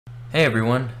Hey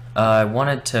everyone, I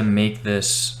wanted to make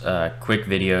this quick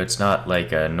video. It's not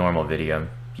like a normal video.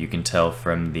 You can tell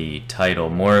from the title,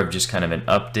 more of just kind of an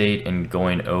update and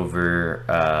going over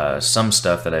some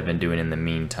stuff that I've been doing in the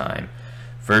meantime.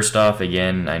 First off,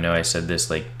 again, I know I said this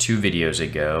like 2 videos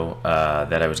ago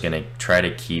that I was going to try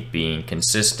to keep being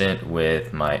consistent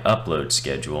with my upload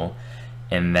schedule,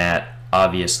 and that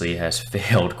obviously has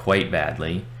failed quite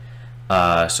badly.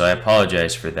 So I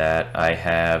apologize for that. I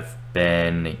have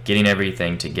been getting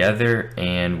everything together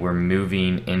and we're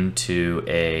moving into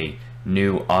a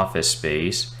new office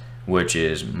space, which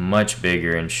is much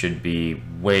bigger and should be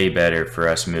way better for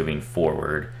us moving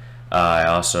forward. I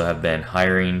also have been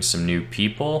hiring some new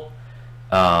people.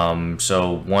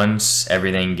 So once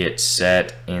everything gets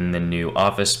set in the new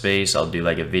office space, I'll do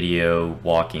like a video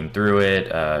walking through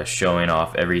it, showing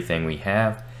off everything we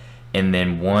have. And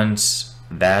then once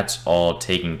that's all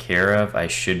taken care of, I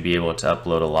should be able to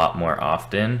upload a lot more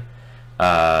often.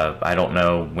 I don't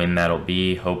know when that'll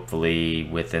be, hopefully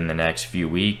within the next few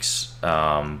weeks,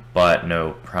 but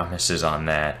no promises on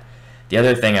that. The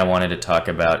other thing I wanted to talk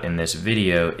about in this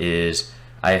video is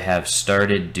I have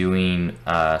started doing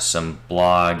some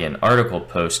blog and article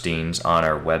postings on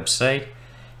our website,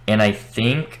 and I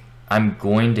think I'm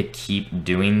going to keep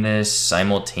doing this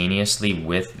simultaneously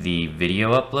with the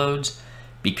video uploads,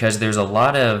 because there's a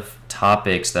lot of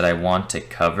topics that I want to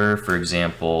cover. For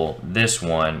example, this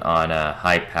one on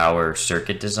high power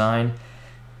circuit design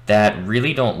that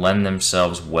really don't lend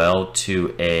themselves well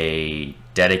to a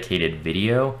dedicated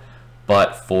video,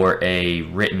 but for a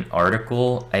written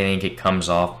article, I think it comes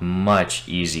off much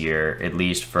easier, at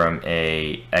least from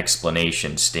a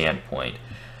explanation standpoint.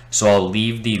 So I'll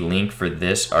leave the link for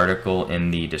this article in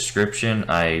the description.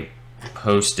 I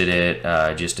posted it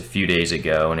just a few days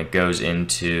ago, and it goes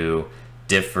into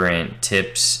different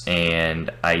tips and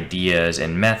ideas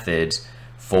and methods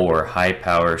for high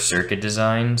power circuit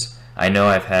designs. I know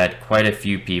I've had quite a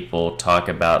few people talk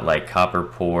about like copper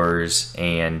pours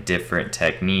and different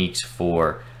techniques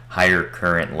for higher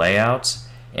current layouts,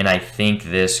 and I think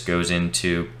this goes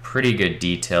into pretty good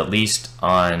detail, at least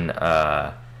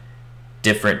on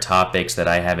different topics that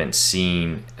I haven't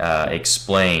seen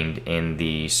explained in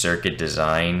the circuit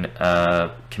design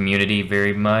community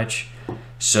very much.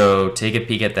 So take a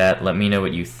peek at that, let me know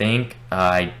what you think.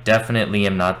 I definitely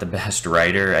am not the best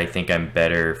writer. I think I'm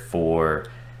better for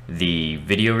the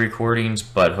video recordings,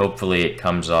 but hopefully it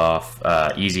comes off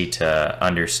easy to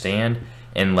understand.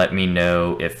 And let me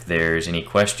know if there's any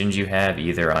questions you have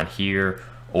either on here,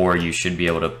 or you should be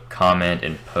able to comment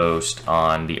and post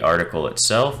on the article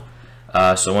itself.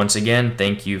 So once again,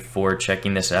 thank you for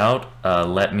checking this out.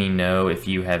 Let me know if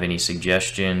you have any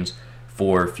suggestions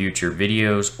for future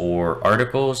videos or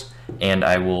articles, and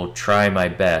I will try my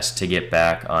best to get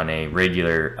back on a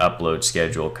regular upload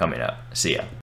schedule coming up. See ya.